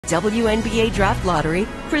WNBA Draft Lottery,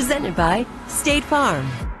 presented by State Farm.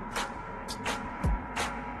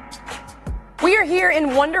 We are here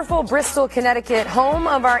in wonderful Bristol, Connecticut, home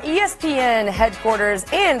of our ESPN headquarters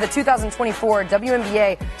and the 2024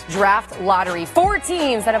 WNBA Draft Lottery. 4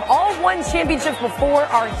 teams that have all won championships before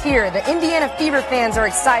are here. The Indiana Fever fans are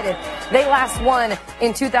excited. They last won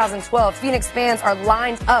in 2012. Phoenix fans are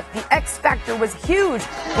lined up. The X Factor was huge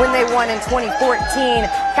when they won in 2014.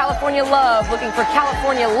 California Love looking for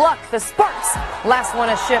California Luck. The Sparks last won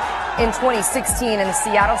a ship in 2016, and the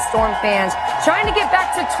Seattle Storm fans trying to get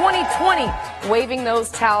back to 2020, waving those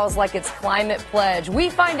towels like it's climate pledge. We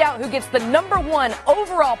find out who gets the #1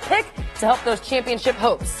 overall pick to help those championship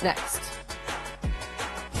hopes next.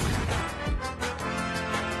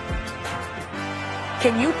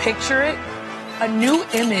 Can you picture it? A new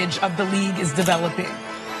image of the league is developing.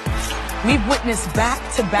 We've witnessed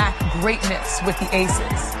back-to-back greatness with the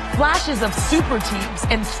Aces, flashes of super teams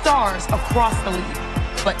and stars across the league.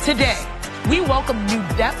 But today, we welcome new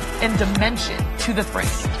depth and dimension to the frame.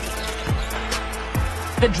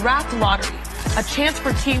 The Draft Lottery, a chance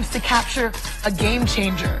for teams to capture a game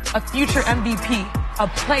changer, a future MVP, a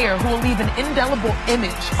player who will leave an indelible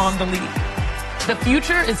image on the league. The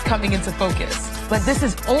future is coming into focus, but this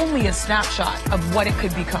is only a snapshot of what it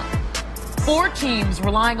could become. 4 teams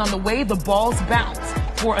relying on the way the balls bounce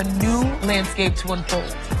for a new landscape to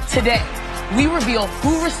unfold. Today, we reveal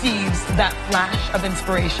who receives that flash of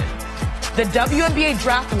inspiration. The WNBA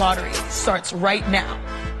Draft Lottery starts right now.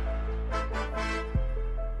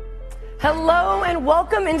 Hello and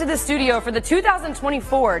welcome into the studio for the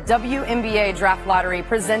 2024 WNBA Draft Lottery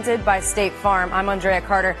presented by State Farm. I'm Andrea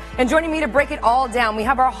Carter, and joining me to break it all down, we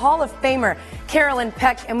have our Hall of Famer, Carolyn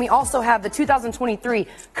Peck, and we also have the 2023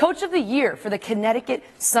 Coach of the Year for the Connecticut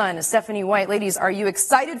Sun, Stephanie White. Ladies, are you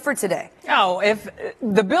excited for today? Oh, if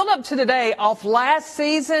the build-up to today off last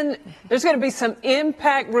season, there's going to be some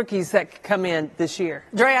impact rookies that could come in this year.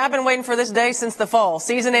 Dre, I've been waiting for this day since the fall.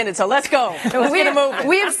 Season ended, so let's go. Let's get it moving.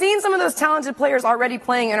 We have seen some of those talented players already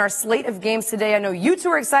playing in our slate of games today. I know you two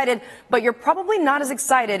are excited, but you're probably not as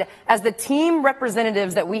excited as the team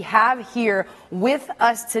representatives that we have here with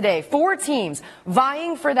us today. 4 teams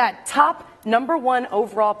vying for that top #1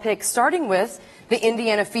 overall pick, starting with the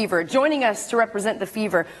Indiana Fever. Joining us to represent the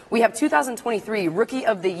Fever, we have 2023 Rookie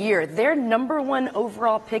of the Year, their #1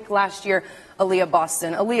 overall pick last year, Aaliyah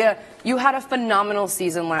Boston. Aaliyah, you had a phenomenal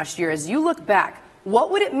season last year. As you look back,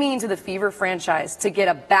 what would it mean to the Fever franchise to get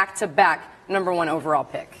a back-to-back #1 overall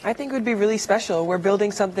pick? I think it would be really special. We're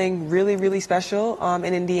building something really, really special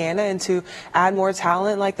in Indiana, and to add more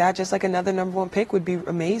talent like that, just like another #1 pick, would be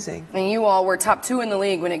amazing. And you all were top 2 in the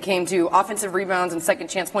league when it came to offensive rebounds and second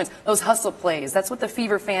chance points, those hustle plays. That's what the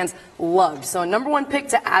Fever fans loved. So a #1 pick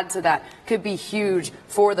to add to that could be huge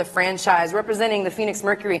for the franchise. Representing the Phoenix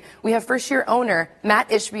Mercury, we have first-year owner Matt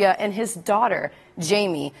Ishbia and his daughter,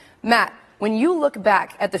 Jamie. Matt, when you look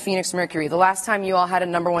back at the Phoenix Mercury, the last time you all had a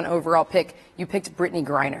 #1 overall pick, you picked Brittany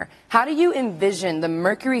Griner. How do you envision the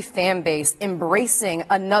Mercury fan base embracing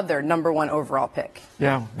another #1 overall pick?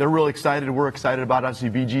 Yeah, they're really excited. We're excited about it. Obviously,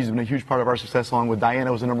 BG's been a huge part of our success, along with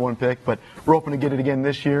Diana was the #1 pick, but we're hoping to get it again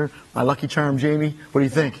this year. My lucky charm, Jamie, what do you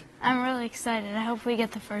think? I'm really excited. I hope we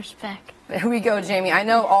get the first pick. There we go, Jamie. I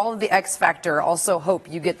know all of the X Factor also hope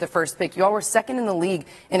you get the first pick. You all were second in the league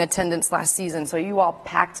in attendance last season, so you all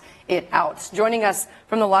packed it out. Joining us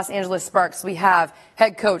from the Los Angeles Sparks, we have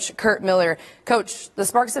head coach Curt Miller. Coach, the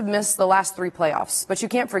Sparks have missed the last 3 playoffs, but you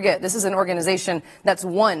can't forget this is an organization that's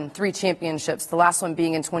won 3 championships, the last one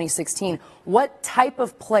being in 2016. What type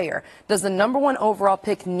of player does the #1 overall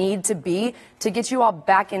pick need to be to get you all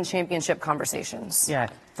back in championship conversations? Yeah,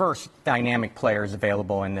 first, dynamic players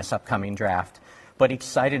available in this upcoming draft, but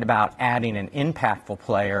excited about adding an impactful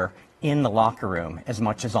player in the locker room as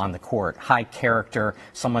much as on the court. High character,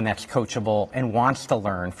 someone that's coachable and wants to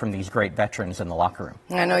learn from these great veterans in the locker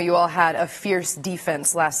room. I know you all had a fierce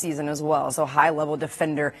defense last season as well, so high-level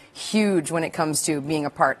defender, huge when it comes to being a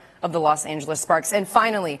part of the Los Angeles Sparks. And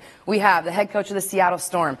finally, we have the head coach of the Seattle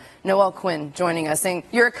Storm, Noelle Quinn, joining us. And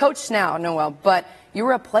you're a coach now, Noelle, but you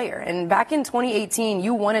were a player. And back in 2018,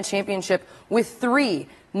 you won a championship with 3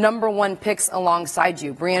 #1 picks alongside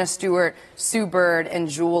you, Breanna Stewart, Sue Bird, and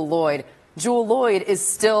Jewell Loyd. Jewell Loyd is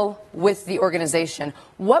still with the organization.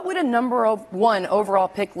 What would a #1 overall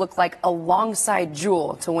pick look like alongside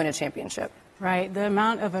Jewell to win a championship? Right. The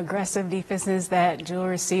amount of aggressive defenses that Jewell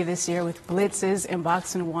received this year with blitzes and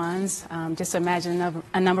box and ones, just imagine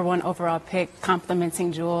a #1 overall pick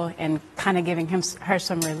complimenting Jewell and kind of giving her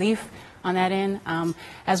some relief on that end,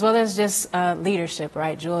 as well as just leadership,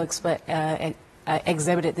 right? Jewell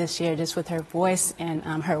exhibited this year, just with her voice and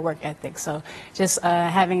her work ethic. So just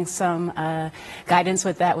having some guidance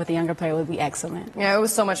with that with the younger player would be excellent. Yeah, it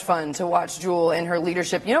was so much fun to watch Jewel and her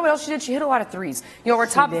leadership. You know what else she did? She hit a lot of threes. You know, we're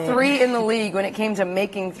top 3 in the league when it came to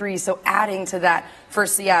making threes, so adding to that for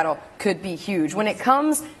Seattle could be huge. When it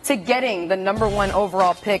comes to getting the #1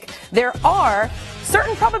 overall pick, there are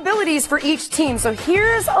certain probabilities for each team. So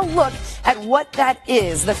here's a look at what that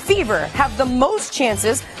is. The Fever have the most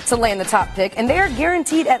chances to land the top pick, and they are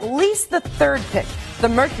guaranteed at least the 3rd pick. The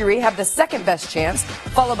Mercury have the 2nd best chance,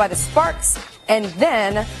 followed by the Sparks, and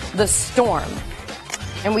then the Storm.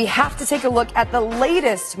 And we have to take a look at the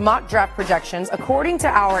latest mock draft projections according to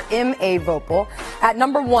our MA Vopal. At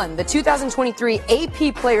 #1, the 2023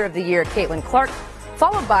 AP Player of the Year, Caitlin Clark,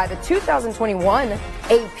 followed by the 2021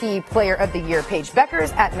 AP Player of the Year, Paige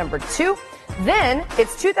Beckers, at #2. Then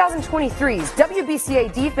it's 2023's WBCA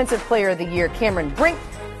Defensive Player of the Year, Cameron Brink,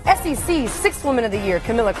 SEC 6th Woman of the Year,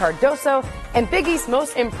 Camila Cardoso, and Big East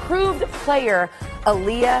Most Improved Player,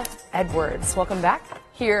 Aaliyah Edwards. Welcome back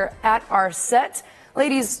here at our set.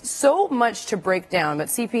 Ladies, so much to break down, but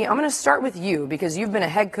CP, I'm going to start with you because you've been a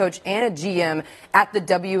head coach and a GM at the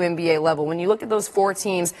WNBA level. When you look at those 4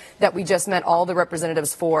 teams that we just met all the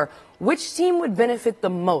representatives for, which team would benefit the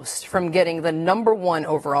most from getting the #1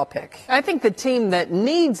 overall pick? I think the team that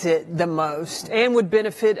needs it the most and would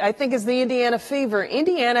benefit, I think, is the Indiana Fever.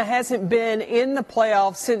 Indiana hasn't been in the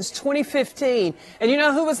playoffs since 2015. And you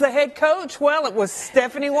know who was the head coach? Well, it was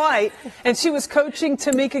Stephanie White, and she was coaching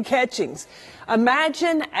Tamika Catchings.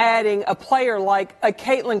 Imagine adding a player like a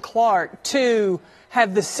Caitlin Clark to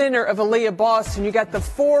have the center of Aaliyah Boston. You got the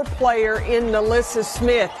 4-player in Nalissa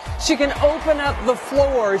Smith. She can open up the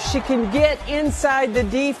floor. She can get inside the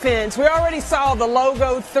defense. We already saw the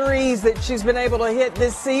logo threes that she's been able to hit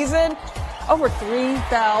this season. Over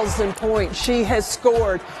 3,000 points she has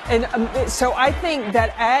scored. And so I think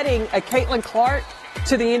that adding a Caitlin Clark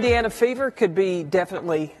to the Indiana Fever could be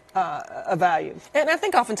definitely a value. And I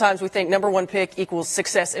think oftentimes we think #1 pick equals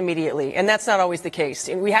success immediately, and that's not always the case.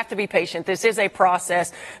 And we have to be patient. This is a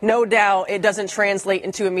process. No doubt it doesn't translate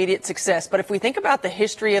into immediate success. But if we think about the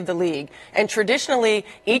history of the league, and traditionally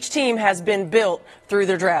each team has been built through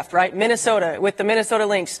their draft, right? Minnesota, with the Minnesota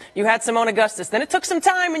Lynx, you had Simone Augustus. Then it took some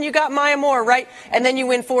time and you got Maya Moore, right? And then you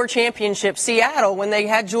win 4 championships. Seattle, when they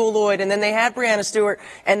had Jewel Lloyd, and then they had Brianna Stewart.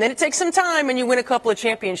 And then it takes some time and you win a couple of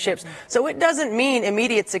championships. So it doesn't mean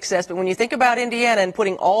immediate success. But when you think about Indiana and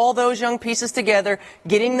putting all those young pieces together,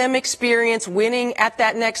 getting them experience, winning at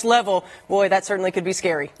that next level, boy, that certainly could be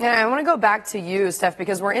scary. Yeah, I want to go back to you, Steph,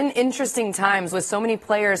 because we're in interesting times with so many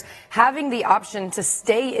players having the option to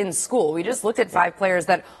stay in school. We just looked at 5 players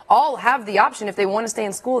that all have the option. If they want to stay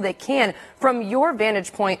in school, they can. From your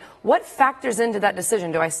vantage point, what factors into that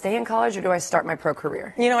decision? Do I stay in college or do I start my pro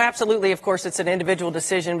career? You know, absolutely. Of course, it's an individual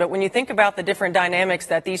decision. But when you think about the different dynamics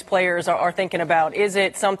that these players are thinking about, is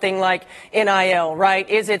it something like NIL, right?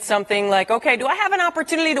 Is it something like, okay, do I have an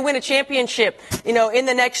opportunity to win a championship, you know, in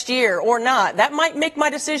the next year or not? That might make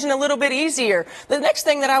my decision a little bit easier. The next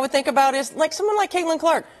thing that I would think about is like someone like Caitlin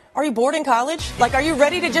Clark. Are you bored in college? Like, are you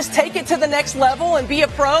ready to just take it to the next level and be a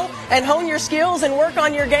pro and hone your skills and work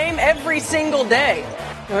on your game every single day?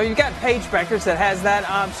 Well, you've got Paige Beckers that has that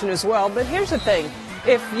option as well. But here's the thing.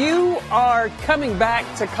 If you are coming back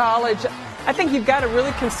to college, I think you've got to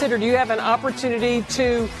really consider, do you have an opportunity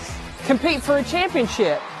to compete for a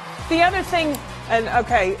championship? The other thing, and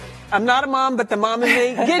okay, I'm not a mom, but the mom in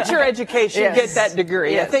me, get your education, Yes. get that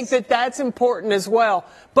degree. Yes. I think that that's important as well.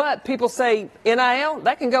 But people say NIL,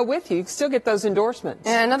 that can go with you. You can still get those endorsements.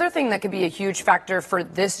 And another thing that could be a huge factor for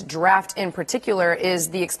this draft in particular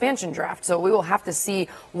is the expansion draft. So we will have to see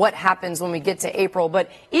what happens when we get to April. But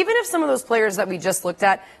even if some of those players that we just looked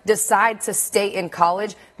at decide to stay in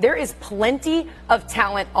college, there is plenty of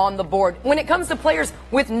talent on the board. When it comes to players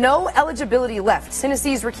with no eligibility left,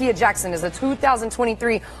 Tennessee's Rakia Jackson is a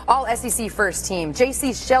 2023 All-SEC first team.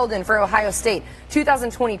 J.C. Sheldon for Ohio State,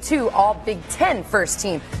 2022 All-Big Ten first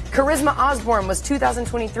team. Charisma Osborne was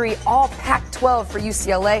 2023 All-Pac-12 for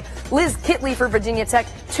UCLA. Liz Kitley for Virginia Tech,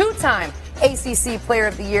 2-time ACC Player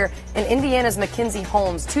of the Year. And Indiana's Mackenzie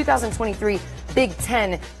Holmes, 2023 Big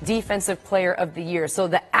Ten Defensive Player of the Year. So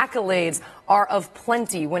the accolades are of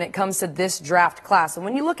plenty when it comes to this draft class. And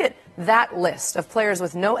when you look at that list of players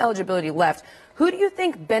with no eligibility left, who do you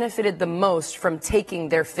think benefited the most from taking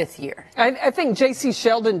their 5th year? I think J.C.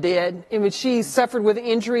 Sheldon did. I mean, she suffered with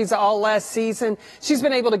injuries all last season. She's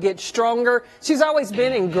been able to get stronger. She's always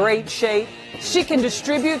been in great shape. She can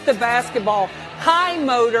distribute the basketball high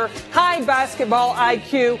motor, high basketball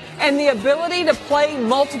IQ, and the ability to play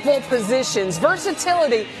multiple positions.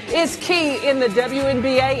 Versatility is key in the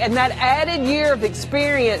WNBA, and that added year of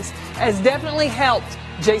experience has definitely helped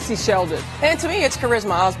J.C. Sheldon. And to me, it's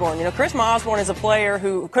Charisma Osborne. You know, Charisma Osborne is a player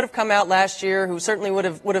who could have come out last year, who certainly would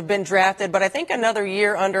have been drafted, but I think another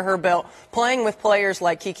year under her belt, playing with players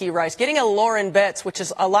like Kiki Rice, getting a Lauren Betts, which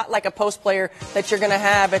is a lot like a post player that you're going to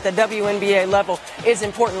have at the WNBA level, is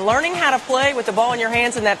important. Learning how to play with the ball in your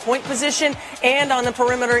hands in that point position and on the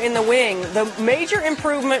perimeter in the wing. The major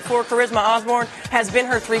improvement for Charisma Osborne has been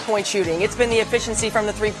her three-point shooting. It's been the efficiency from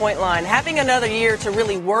the three-point line. Having another year to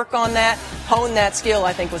really work on that, hone that skill,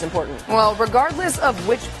 I think was important. Well, regardless of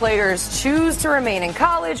which players choose to remain in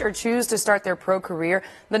college or choose to start their pro career,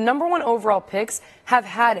 the #1 overall picks have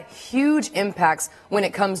had huge impacts when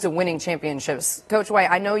it comes to winning championships. Coach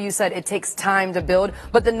White, I know you said it takes time to build,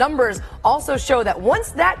 but the numbers also show that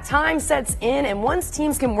once that time sets in and once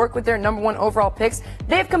teams can work with their #1 overall picks,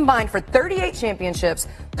 they've combined for 38 championships,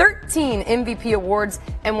 13 MVP awards,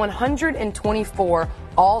 and 124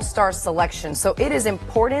 all-star selections. So it is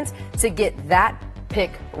important to get that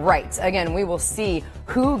pick right. Again, we will see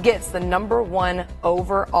who gets the #1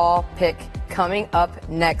 overall pick coming up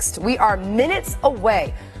next. We are minutes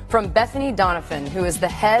away from Bethany Donovan, who is the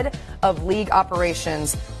head of league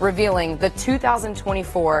operations, revealing the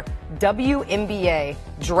 2024 WNBA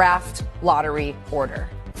Draft Lottery order.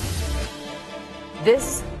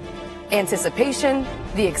 This anticipation,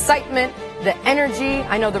 the excitement, the energy.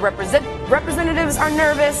 I know the representatives are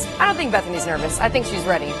nervous. I don't think Bethany's nervous. I think she's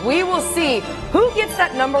ready. We will see who gets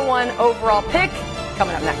that #1 overall pick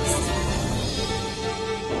coming up next.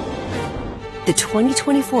 The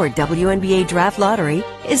 2024 WNBA Draft Lottery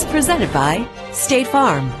is presented by State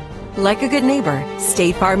Farm. Like a good neighbor,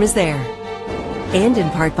 State Farm is there. And in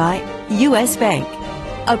part by U.S. Bank,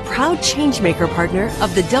 a proud changemaker partner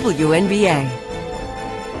of the WNBA.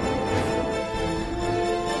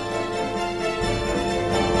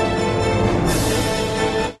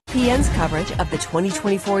 ESPN's coverage of the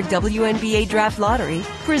 2024 WNBA Draft Lottery,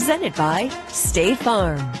 presented by State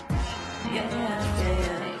Farm.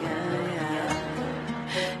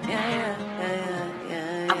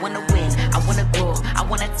 I want to win, I want to grow, I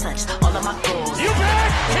want to touch all of my goals. You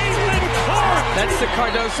back, Caitlin Clark! That's the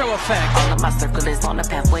Cardoso effect. All of my circle is on the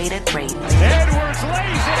pathway to greatness. Edwards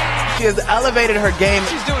lays it. She has elevated her game.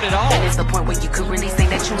 She's doing it all. And it's the point where you could really say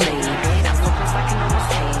that you made it. I'm so close I can almost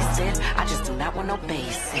taste it. I just do not want no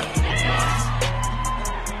basic.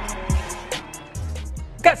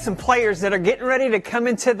 Got some players that are getting ready to come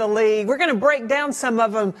into the league. We're going to break down some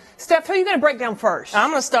of them. Steph, who are you going to break down first?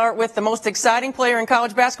 I'm going to start with the most exciting player in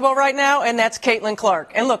college basketball right now, and that's Caitlin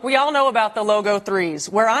Clark. And look, we all know about the logo threes.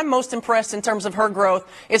 Where I'm most impressed in terms of her growth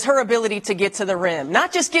is her ability to get to the rim.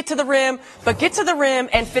 Not just get to the rim, but get to the rim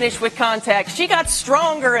and finish with contact. She got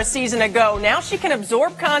stronger a season ago. Now she can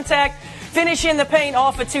absorb contact, finish in the paint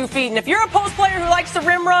off of 2 feet. And if you're a post player who likes to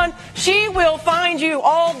rim run, she will find you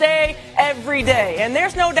all day, every day. And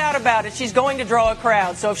there's no doubt about it. She's going to draw a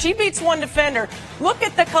crowd. So if she beats one defender, look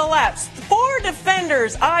at the collapse. 4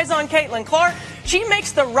 defenders, eyes on Caitlin Clark. She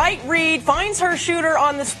makes the right read, finds her shooter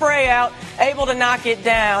on the spray out, able to knock it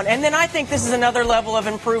down. And then I think this is another level of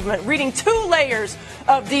improvement, reading 2 layers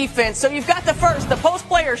of defense. So you've got the first, the post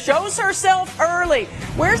player shows herself early.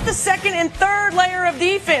 Where's the second and third layer of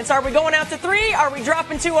defense? Are we going out to 3? Are we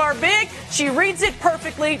dropping to our big? She reads it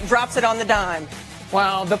perfectly, drops it on the dime.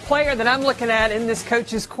 Wow, the player that I'm looking at in this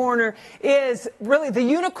coach's corner is really the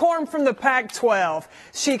unicorn from the Pac-12.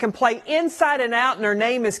 She can play inside and out, and her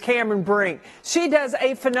name is Cameron Brink. She does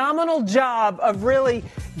a phenomenal job of really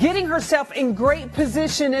getting herself in great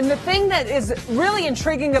position. And the thing that is really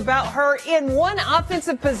intriguing about her, in one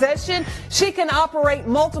offensive possession, she can operate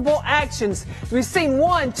multiple actions. We've seen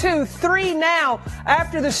 1, 2, 3 now.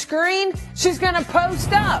 After the screen, she's going to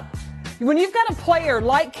post up. When you've got a player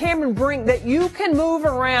like Cameron Brink that you can move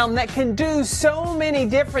around, that can do so many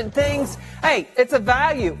different things, hey, it's a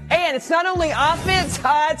value. And it's not only offense,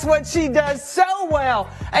 it's what she does so well.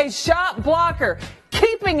 A shot blocker,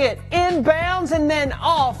 keeping it in bounds and then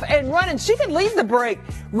off and running. She can lead the break,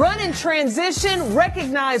 run in transition,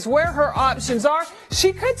 recognize where her options are.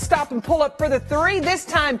 She could stop and pull up for the 3, this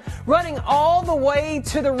time running all the way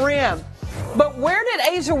to the rim. But where did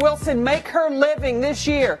A'ja Wilson make her living this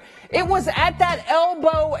year? It was at that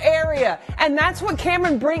elbow area, and that's what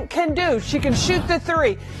Cameron Brink can do. She can shoot the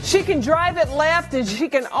 3. She can drive it left, and she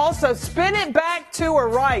can also spin it back to her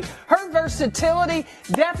right. Her versatility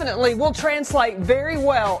definitely will translate very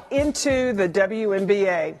well into the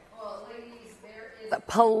WNBA. Well, ladies, there is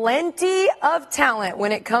plenty of talent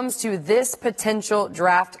when it comes to this potential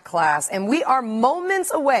draft class. And we are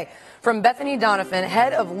moments away from Bethany Donovan,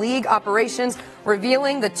 head of league operations,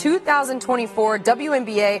 revealing the 2024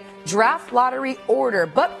 WNBA Draft Lottery order.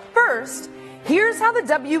 But first, here's how the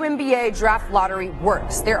WNBA Draft Lottery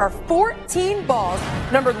works. There are 14 balls,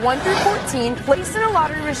 numbered 1 through 14, placed in a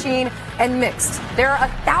lottery machine and mixed. There are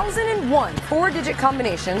 1,001 four-digit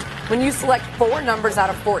combinations when you select 4 numbers out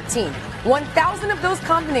of 14. 1,000 of those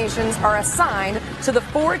combinations are assigned to the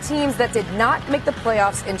 4 teams that did not make the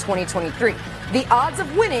playoffs in 2023. The odds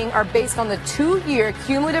of winning are based on the 2-year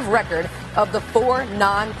cumulative record of the 4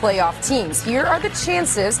 non-playoff teams. Here are the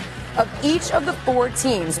chances of each of the 4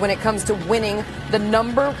 teams when it comes to winning the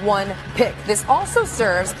number 1 pick. This also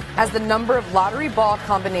serves as the number of lottery ball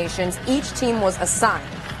combinations each team was assigned.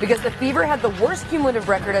 Because the Fever had the worst cumulative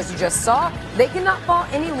record, as you just saw, they cannot fall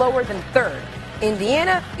any lower than 3rd.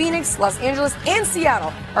 Indiana, Phoenix, Los Angeles, and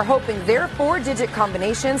Seattle are hoping their 4-digit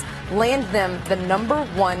combinations land them the number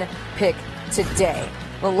 1 pick today.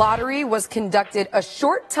 The lottery was conducted a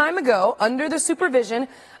short time ago under the supervision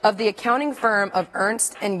of the accounting firm of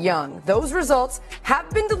Ernst & Young. Those results have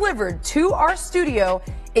been delivered to our studio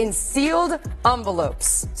in sealed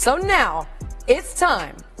envelopes. So now it's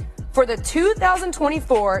time for the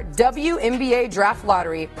 2024 WNBA Draft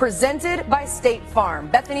Lottery presented by State Farm.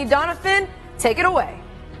 Bethany Donovan, take it away.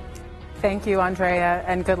 Thank you, Andrea,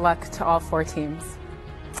 and good luck to all 4 teams.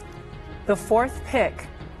 The 4th pick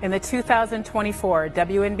in the 2024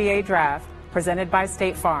 WNBA Draft presented by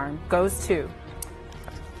State Farm goes to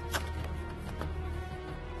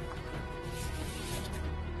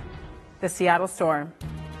the Seattle Storm.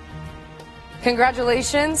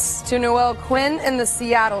 Congratulations to Noelle Quinn and the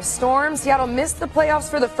Seattle Storm. Seattle missed the playoffs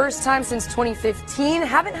for the first time since 2015.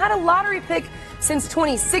 Haven't had a lottery pick since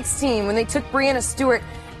 2016 when they took Breanna Stewart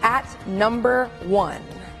at number 1.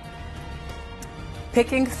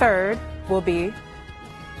 Picking 3rd will be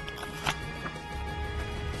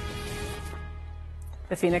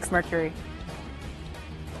the Phoenix Mercury.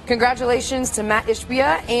 Congratulations to Matt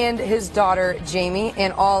Ishbia and his daughter Jamie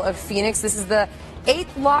and all of Phoenix. This is the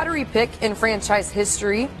 8th lottery pick in franchise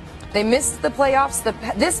history. They missed the playoffs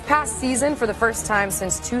this past season for the first time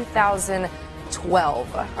since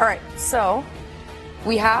 2012. All right, so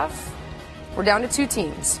we're down to 2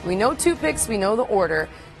 teams. We know 2 picks, we know the order.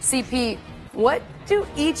 CP, what do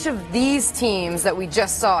each of these teams that we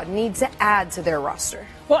just saw need to add to their roster?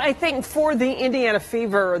 Well, I think for the Indiana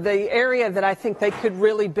Fever, the area that I think they could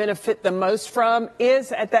really benefit the most from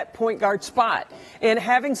is at that point guard spot. And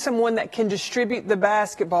having someone that can distribute the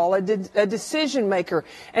basketball, a decision maker,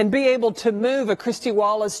 and be able to move a Christy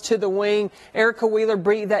Wallace to the wing, Erica Wheeler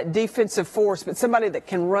be that defensive force, but somebody that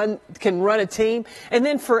can run a team. And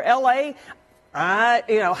then for LA, how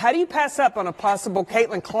do you pass up on a possible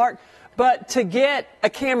Caitlin Clark? But to get a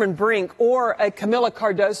Cameron Brink or a Camila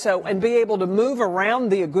Cardoso and be able to move around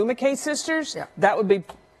the Agumake sisters, that would be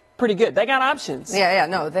pretty good. They got options.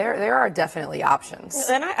 No, there are definitely options.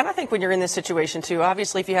 And I think when you're in this situation, too,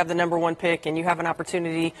 obviously if you have the number 1 pick and you have an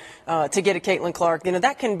opportunity to get a Caitlin Clark,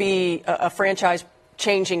 that can be a franchise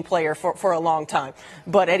changing player for a long time.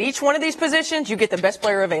 But at each one of these positions, you get the best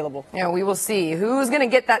player available. Yeah, we will see who's going to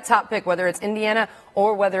get that top pick, whether it's Indiana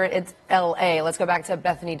or whether it's LA. Let's go back to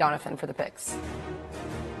Bethany Donovan for the picks.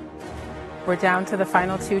 We're down to the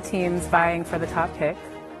final 2 teams vying for the top pick.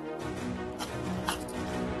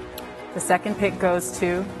 The 2nd pick goes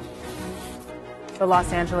to the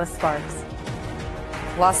Los Angeles Sparks.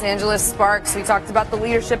 Los Angeles Sparks, we talked about the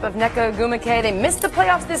leadership of Nneka Ogwumike. They missed the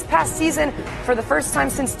playoffs this past season for the first time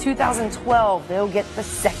since 2012. They'll get the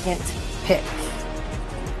 2nd pick.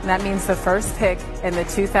 And that means the 1st pick in the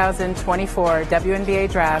 2024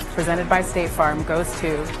 WNBA Draft presented by State Farm goes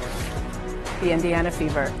to the Indiana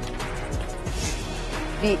Fever.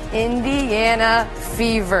 The Indiana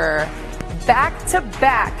Fever.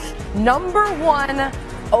 Back-to-back number 1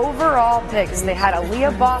 overall picks. They had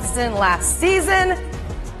Aaliyah Boston last season.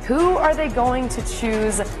 Who are they going to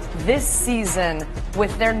choose this season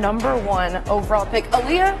with their number 1 overall pick?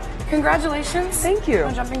 Aaliyah, congratulations. Thank you.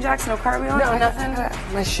 No jumping jacks, no cartwheel, no nothing?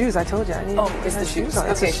 My shoes, I told you. It's the shoes.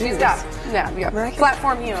 Okay, she's got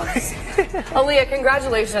platform heels. Aaliyah,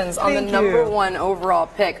 congratulations on the number 1 overall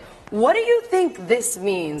pick. What do you think this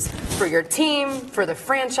means for your team, for the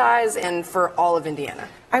franchise, and for all of Indiana?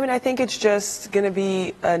 I think it's just going to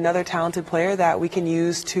be another talented player that we can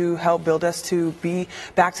use to help build us to be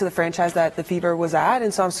back to the franchise that the Fever was at.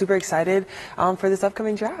 And so I'm super excited for this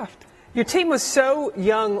upcoming draft. Your team was so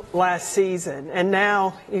young last season, and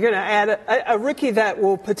now you're going to add a rookie that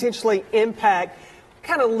will potentially impact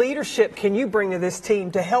What kind of leadership can you bring to this team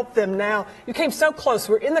to help them now? You came so close.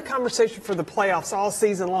 We're in the conversation for the playoffs all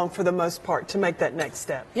season long for the most part to make that next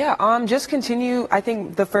step. Yeah, just continue. I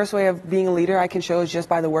think the first way of being a leader I can show is just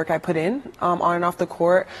by the work I put in on and off the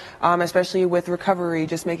court, especially with recovery,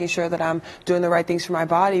 just making sure that I'm doing the right things for my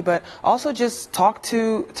body, but also just talk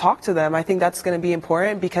to them. I think that's going to be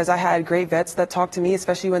important because I had great vets that talked to me,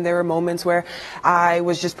 especially when there were moments where I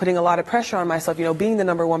was just putting a lot of pressure on myself, you know, being the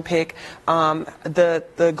 #1 pick,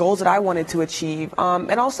 the goals that I wanted to achieve,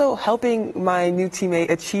 and also helping my new teammate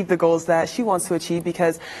achieve the goals that she wants to achieve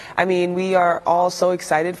because, I mean, we are all so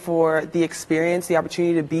excited for the experience, the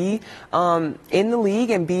opportunity to be in the league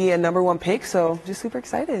and be a #1 pick, so just super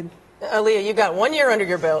excited. Aaliyah, you've got 1 year under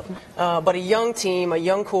your belt, but a young team, a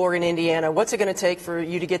young core in Indiana. What's it going to take for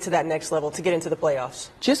you to get to that next level, to get into the playoffs?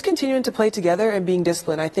 Just continuing to play together and being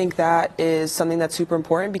disciplined. I think that is something that's super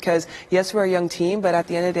important because, yes, we're a young team, but at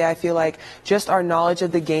the end of the day, I feel like just our knowledge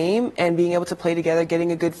of the game and being able to play together,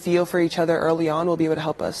 getting a good feel for each other early on will be able to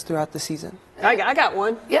help us throughout the season. I got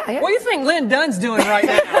one. Yeah. What do you think Lynn Dunn's doing right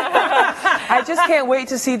now? I just can't wait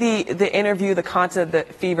to see the interview, the content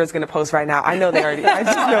that Fever is going to post right now. I know they already. I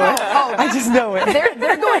just know it. I just know it.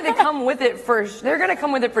 They're going to come with it they're going to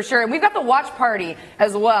come with it for sure. And we've got the watch party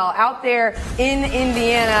as well out there in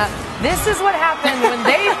Indiana. This is what happened when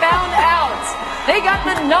they found out they got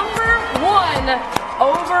the #1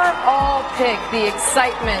 overall pick. The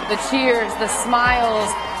excitement, the cheers, the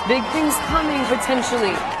smiles, big things coming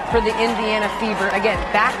potentially for the Indiana Fever. Again,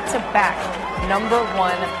 back-to-back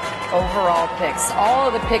 #1 overall picks. All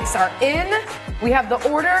of the picks are in. We have the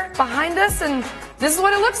order behind us, and this is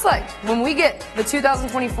what it looks like when we get the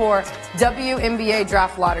 2024 WNBA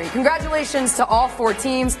Draft Lottery. Congratulations to all 4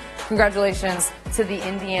 teams. Congratulations to the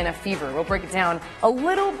Indiana Fever. We'll break it down a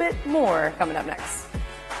little bit more coming up next.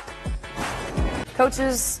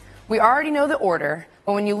 Coaches, we already know the order.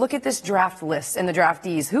 But when you look at this draft list and the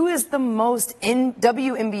draftees, who is the most in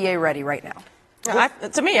WNBA ready right now?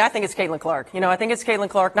 To me, I think it's Caitlin Clark. You know, I think it's Caitlin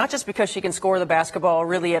Clark, not just because she can score the basketball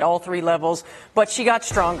really at all 3 levels, but she got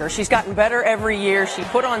stronger. She's gotten better every year. She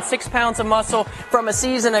put on 6 pounds of muscle from a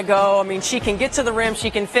season ago. I mean, she can get to the rim. She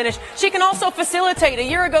can finish. She can also facilitate. A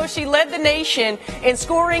year ago, she led the nation in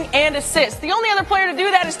scoring and assists. The only other player to do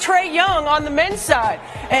that is Trae Young on the men's side.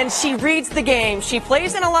 And she reads the game. She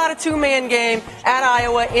plays in a lot of 2-man game at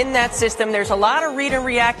Iowa in that system. There's a lot of read and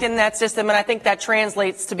react in that system, and I think that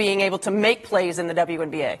translates to being able to make plays in the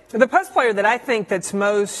WNBA. The post player that I think that's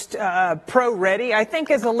most pro-ready, I think,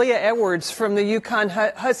 is Aaliyah Edwards from the UConn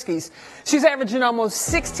Huskies. She's averaging almost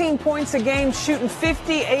 16 points a game, shooting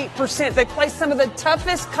 58%. They play some of the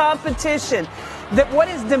toughest competition. That what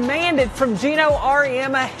is demanded from Gino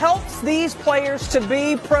Auriemma helps these players to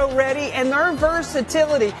be pro-ready, and their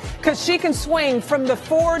versatility, because she can swing from the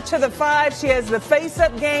 4 to the 5. She has the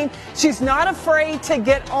face-up game. She's not afraid to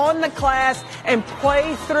get on the glass and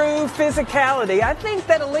play through physicality. I think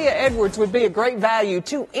that Aaliyah Edwards would be a great value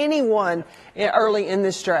to anyone early in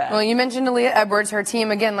this draft. Well, you mentioned Aaliyah Edwards, her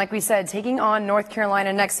team, again, like we said, taking on North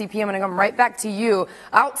Carolina next. CP, I'm going to come right back to you.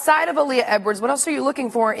 Outside of Aaliyah Edwards, what else are you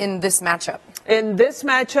looking for in this matchup? In this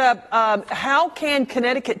matchup, how can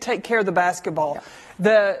Connecticut take care of the basketball?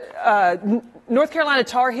 The North Carolina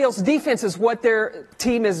Tar Heels defense is what their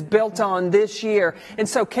team is built on this year. And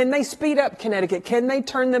so can they speed up Connecticut? Can they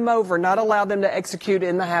turn them over, not allow them to execute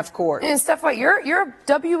in the half court? And Steph White, you're a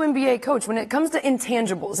WNBA coach. When it comes to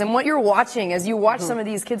intangibles and what you're watching as you watch some of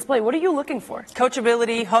these kids play, what are you looking for?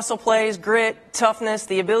 Coachability, hustle plays, grit, toughness,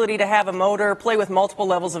 the ability to have a motor, play with multiple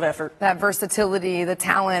levels of effort. That versatility, the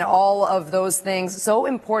talent, all of those things, so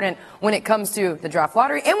important when it comes to the draft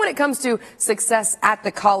lottery and when it comes to success at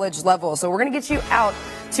the college level. So we're going to get you out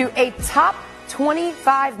to a top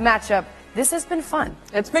 25 matchup. This has been fun.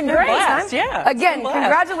 It's been great. Blast, yeah. Again,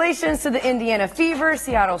 congratulations to the Indiana Fever,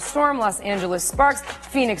 Seattle Storm, Los Angeles Sparks,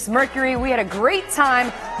 Phoenix Mercury. We had a great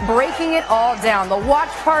time breaking it all down. The watch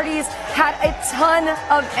parties had a ton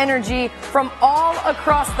of energy from all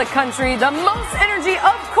across the country. The most energy,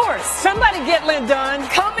 of course. Somebody get Lynn Dunn.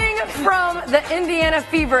 Coming from the Indiana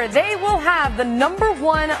Fever. They will have the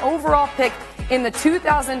 #1 overall pick in the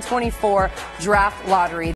 2024 Draft Lottery.